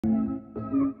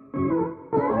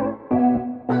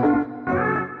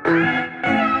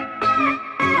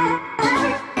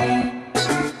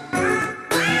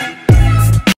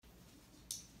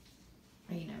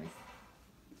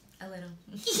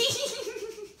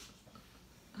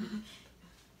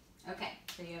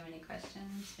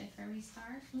spit before we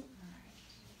start? Alright.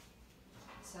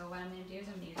 So what I'm going to do is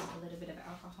I'm going to use a little bit of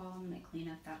alcohol. I'm going to clean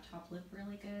up that top lip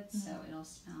really good so it'll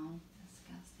smell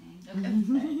disgusting.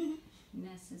 Okay.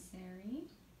 Necessary.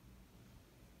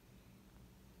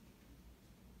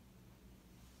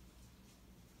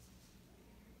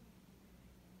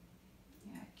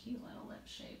 Yeah, cute little lip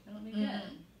shape. It'll be good.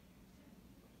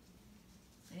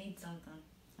 I need something.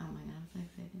 Oh my god, I'm so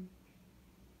excited.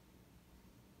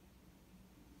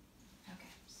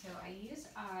 Okay, so I use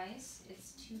eyes.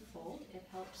 It's twofold. It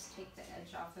helps take the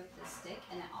edge off of the stick,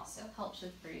 and it also helps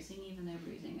with bruising, even though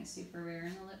bruising is super rare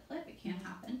in the lip flip. It can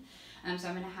happen. So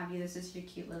I'm going to have you, this is your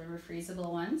cute little refreezable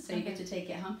one, so you get to take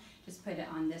it home. Just put it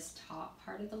on this top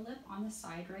part of the lip, on the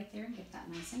side right there, and get that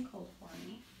nice and cold for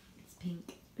me. It's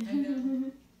pink.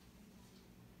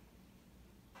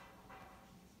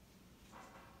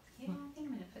 Yeah, I think I'm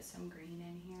going to put some green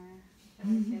in here. I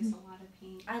feel like there's a lot of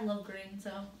pink. I love green,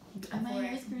 so My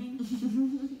hair is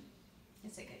green.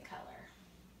 It's a good color.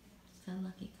 It's a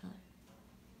lucky color.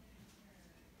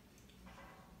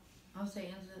 I'll say,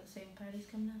 is it the same party's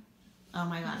coming up? Oh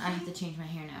my god, I have to change my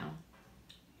hair now.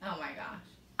 Oh my gosh.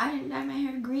 I didn't dye my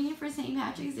hair green for St.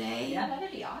 Patrick's Day. Yeah,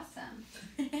 that'd be awesome.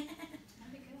 That'd be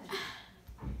good.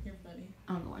 You're funny.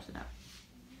 I'm gonna wash it out.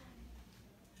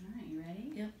 Alright, you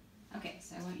ready? Yep. Okay,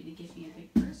 so I want you to give me a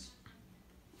big purse.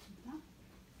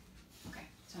 Okay,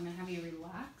 so I'm going to have you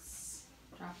relax.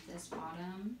 Drop this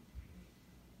bottom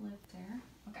lip there.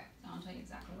 Okay, so I'll tell you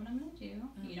exactly what I'm going to do.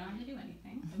 You don't have to do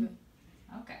anything. Okay.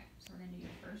 Okay, so we're going to do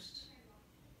your first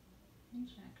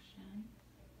injection.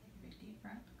 Take a big deep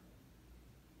breath.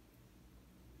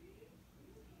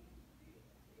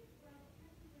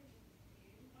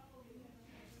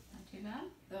 Not too bad.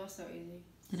 That was so easy.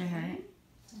 Did it hurt?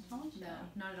 I told you. No,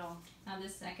 not at all. Now the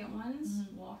second ones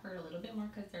will hurt a little bit more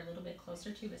because they're a little bit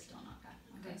closer to, but still not bad.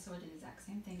 Okay, so we'll do the exact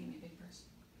same thing. Give me a big burst.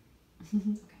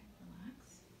 Okay,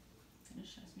 relax. It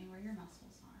just shows me where your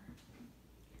muscles are.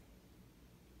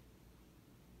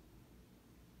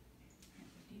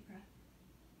 Take a deep breath.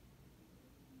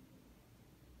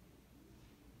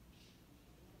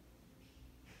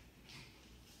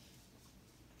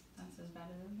 That's as bad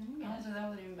as it's gonna Oh, get. so that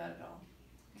wasn't even bad at all.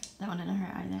 That one didn't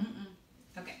hurt either.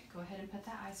 Okay, go ahead and put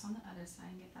that ice on the other side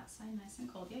and get that side nice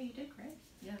and cold. Yeah, you did great.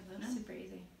 Yeah, that was super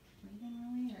easy. Breathing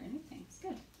really or anything. It's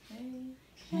good. Hey.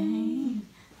 Hey.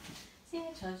 See,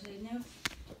 I told you, no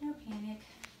panic.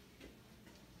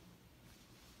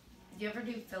 Do you ever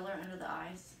do filler under the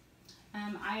eyes?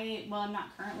 I'm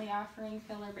not currently offering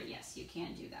filler, but yes, you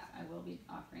can do that. I will be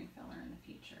offering filler in the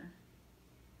future.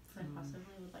 I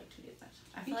possibly would like to do that.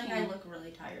 I You feel like can. I look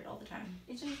really tired all the time.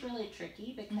 It's just really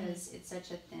tricky because it's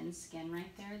such a thin skin right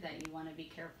there that you want to be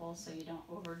careful so you don't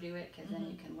overdo it, because then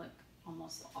you can look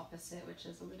almost the opposite, which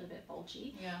is a little bit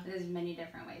bulgy. Yeah. There's many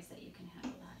different ways that you can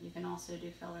handle that. You can also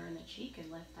do filler in the cheek and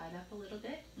lift that up a little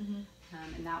bit,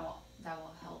 and that will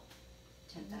help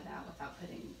tint that out without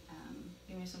putting.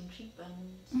 Give me some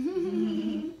cheekbones.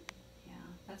 Yeah,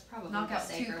 that's probably Knock the out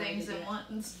two safer way things to do at it.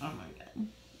 once. Oh my god.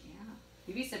 Yeah,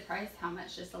 you'd be surprised how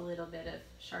much just a little bit of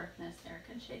sharpness there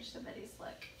can change somebody's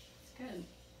look. It's good.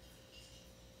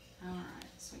 All right,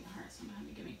 sweetheart, so I'm gonna have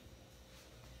you give me.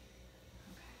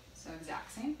 Okay, so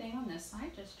exact same thing on this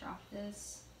side. Just drop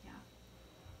this. Yeah.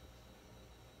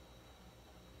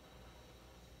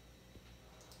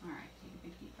 All right, take a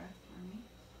big deep breath for me.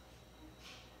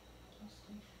 Just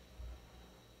do.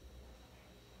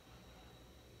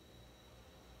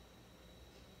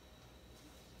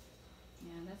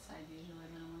 Yeah, that side's usually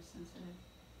a little more sensitive.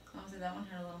 Obviously, that one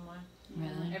hurt a little more.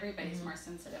 Really? Everybody's more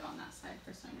sensitive on that side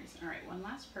for some reason. All right, one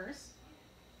last purse.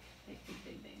 Big, big,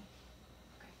 big, big.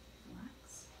 Okay,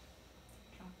 relax.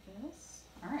 Drop this.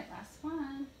 All right, last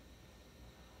one.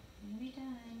 You'll be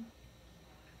done.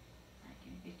 All right,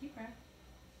 give me a big deep breath.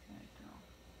 Good girl.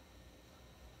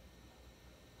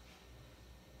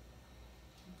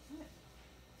 That's it.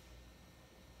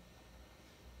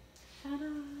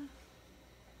 Ta-da!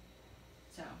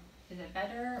 So, is it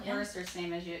better, Yeah. worse, or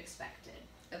same as you expected?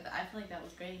 I feel like that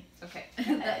was great. Okay.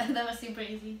 that was super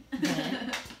easy.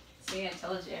 See, I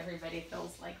told you everybody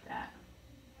feels like that.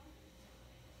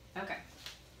 Okay.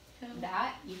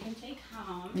 That you can take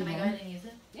home. Can I go ahead and use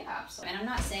it? Yeah, absolutely. And I'm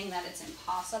not saying that it's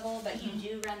impossible, but you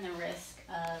do run the risk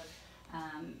of,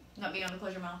 Not being able to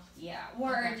close your mouth. yeah,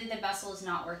 or the vessels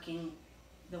not working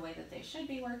the way that they should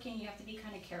be working. You have to be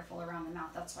kind of careful around the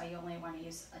mouth. That's why you only want to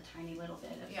use a tiny little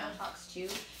bit of Botox too,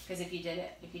 because if you did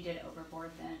it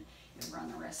overboard, then you would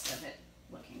run the risk of it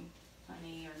looking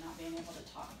funny or not being able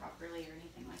to talk properly or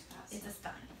anything like that. It's So a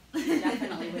style. you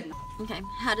definitely would not. Okay,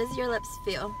 how does your lips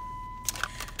feel?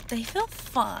 they feel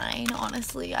fine,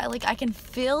 honestly. I can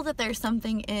feel that there's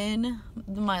something in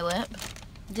my lip.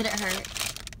 Did it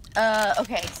hurt?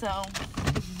 Okay, so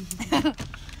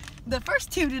the first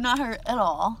two did not hurt at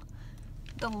all.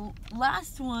 The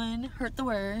last one hurt the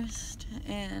worst,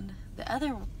 and the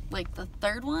other, like the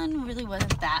third one really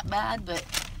wasn't that bad, but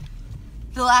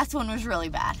the last one was really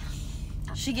bad.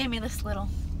 She gave me this little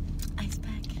ice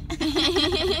pack.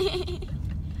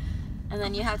 And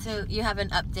then you have an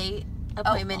update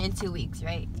appointment in 2 weeks,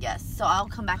 right? Yes, so I'll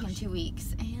come back in 2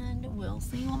 weeks, and we'll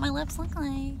see what my lips look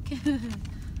like.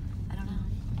 I don't know.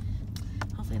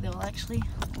 Hopefully they will actually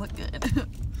look good.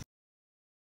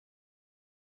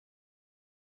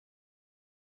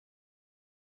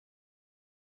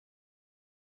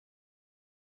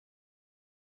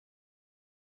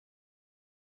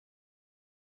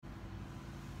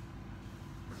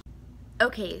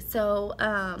 Okay, so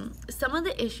some of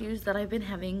the issues that I've been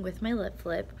having with my lip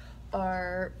flip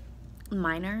are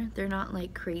minor. They're not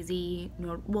like crazy,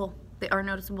 well, they are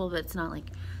noticeable, but it's not like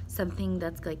something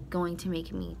that's like going to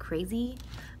make me crazy.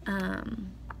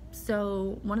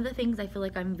 So one of the things I feel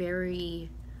like I'm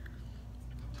very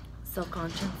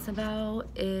self-conscious about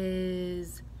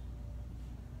is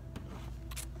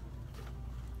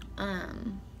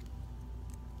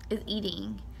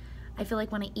eating. I feel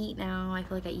like when I eat now, I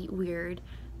feel like I eat weird.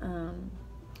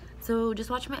 So just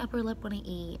watch my upper lip when I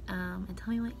eat, and tell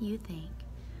me what you think.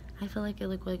 I feel like I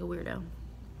look like a weirdo.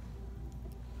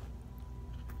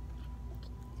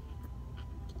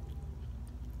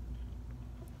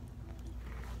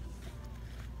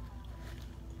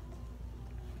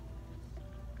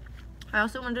 I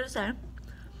also wanted to say,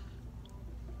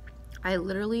 I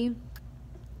literally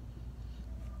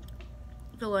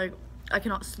feel like I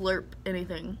cannot slurp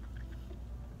anything.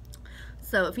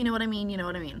 So if you know what I mean, you know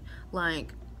what I mean.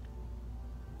 Like,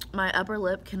 my upper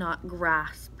lip cannot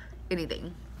grasp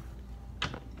anything. I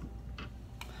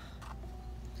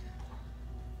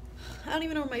don't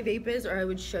even know where my vape is, or I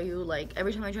would show you. Like,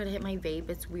 every time I try to hit my vape,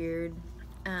 it's weird.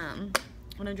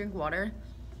 When I drink water,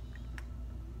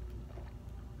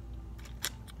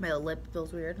 my lip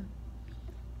feels weird.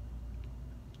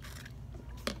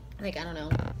 Like, I don't know.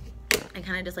 It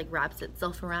kind of just like wraps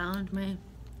itself around my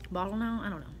bottle now. I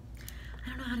don't know. I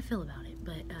don't know how to feel about it,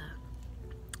 but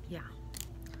yeah.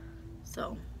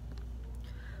 So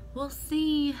we'll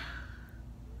see.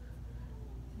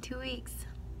 2 weeks.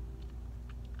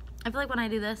 I feel like when I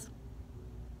do this,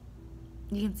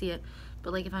 you can see it,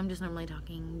 but like if I'm just normally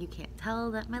talking, you can't tell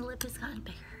that my lip has gotten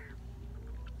bigger.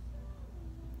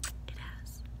 It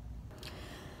has.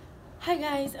 Hi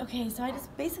guys. Okay, so I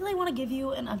just basically want to give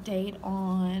you an update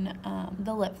on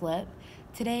the lip flip.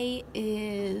 Today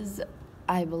is,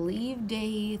 I believe,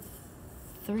 day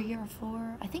 3 or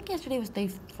 4. I think yesterday was day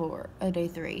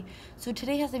 3. So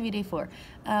today has to be day 4.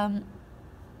 I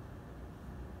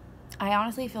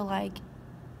honestly feel like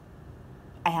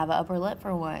I have an upper lip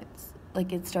for once.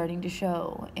 Like, it's starting to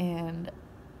show, and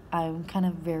I'm kind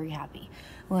of very happy.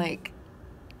 Like,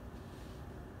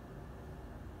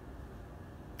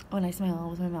 when I smile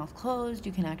with my mouth closed,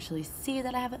 you can actually see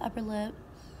that I have an upper lip.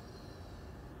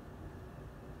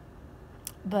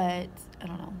 But I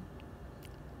don't know.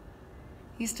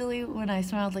 Usually when I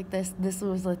smiled like this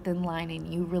was a thin line,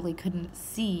 and you really couldn't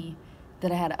see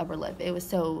that I had an upper lip. It was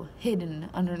so hidden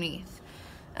underneath.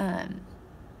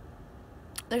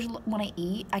 When I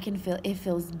eat, I can feel it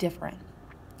feels different,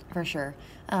 for sure.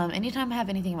 Anytime I have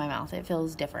anything in my mouth, it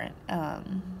feels different. I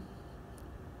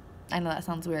know that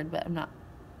sounds weird, but I'm not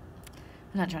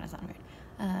trying to sound weird.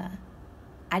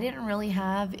 I didn't really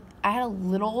have, I had a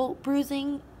little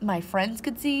bruising. My friends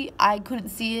could see. I couldn't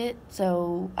see it,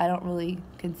 so I don't really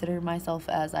consider myself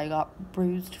as I got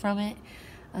bruised from it.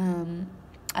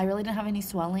 I really didn't have any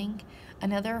swelling.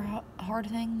 Another hard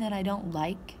thing that I don't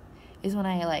like is when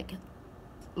I like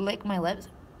lick my lips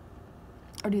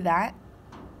or do that.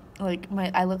 Like,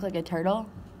 I look like a turtle.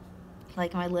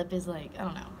 Like, my lip is like, I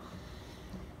don't know.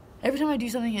 Every time I do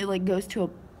something, it like goes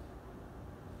to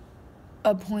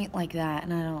a point like that,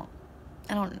 and I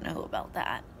don't know about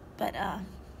that. But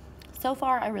so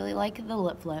far I really like the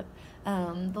lip flip.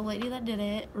 The lady that did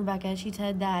it, Rebecca, she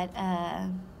said that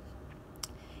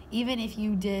even if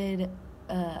you did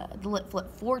the lip flip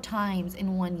 4 times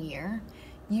in 1 year,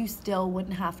 you still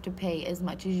wouldn't have to pay as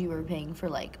much as you were paying for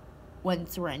like 1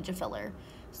 syringe of filler.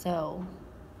 So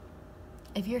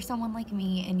if you're someone like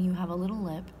me and you have a little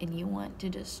lip and you want to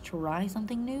just try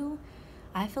something new,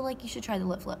 I feel like you should try the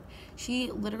lip flip.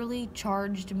 She literally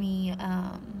charged me,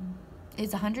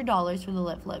 it's $100 for the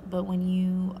lip flip, but when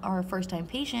you are a first-time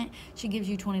patient, she gives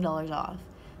you $20 off.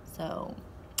 So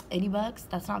 $80.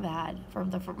 That's not bad for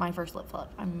my first lip flip.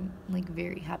 I'm like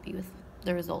very happy with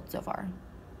the results so far.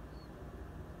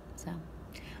 So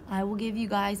I will give you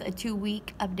guys a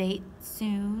 2-week update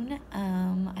soon.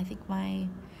 I think my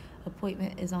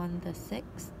appointment is on the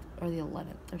 6th or the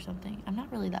 11th or something. I'm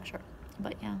not really that sure,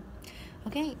 but yeah.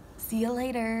 Okay, see you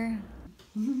later.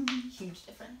 Huge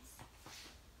difference.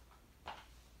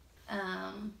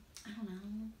 I don't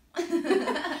know.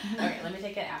 Okay, let me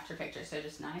take an after picture. So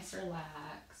just nice,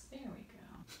 relax. There we go.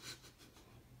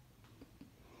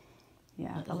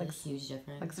 Yeah, that looks a huge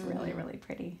difference. really, really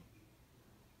pretty.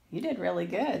 You did really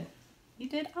good. You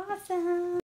did awesome.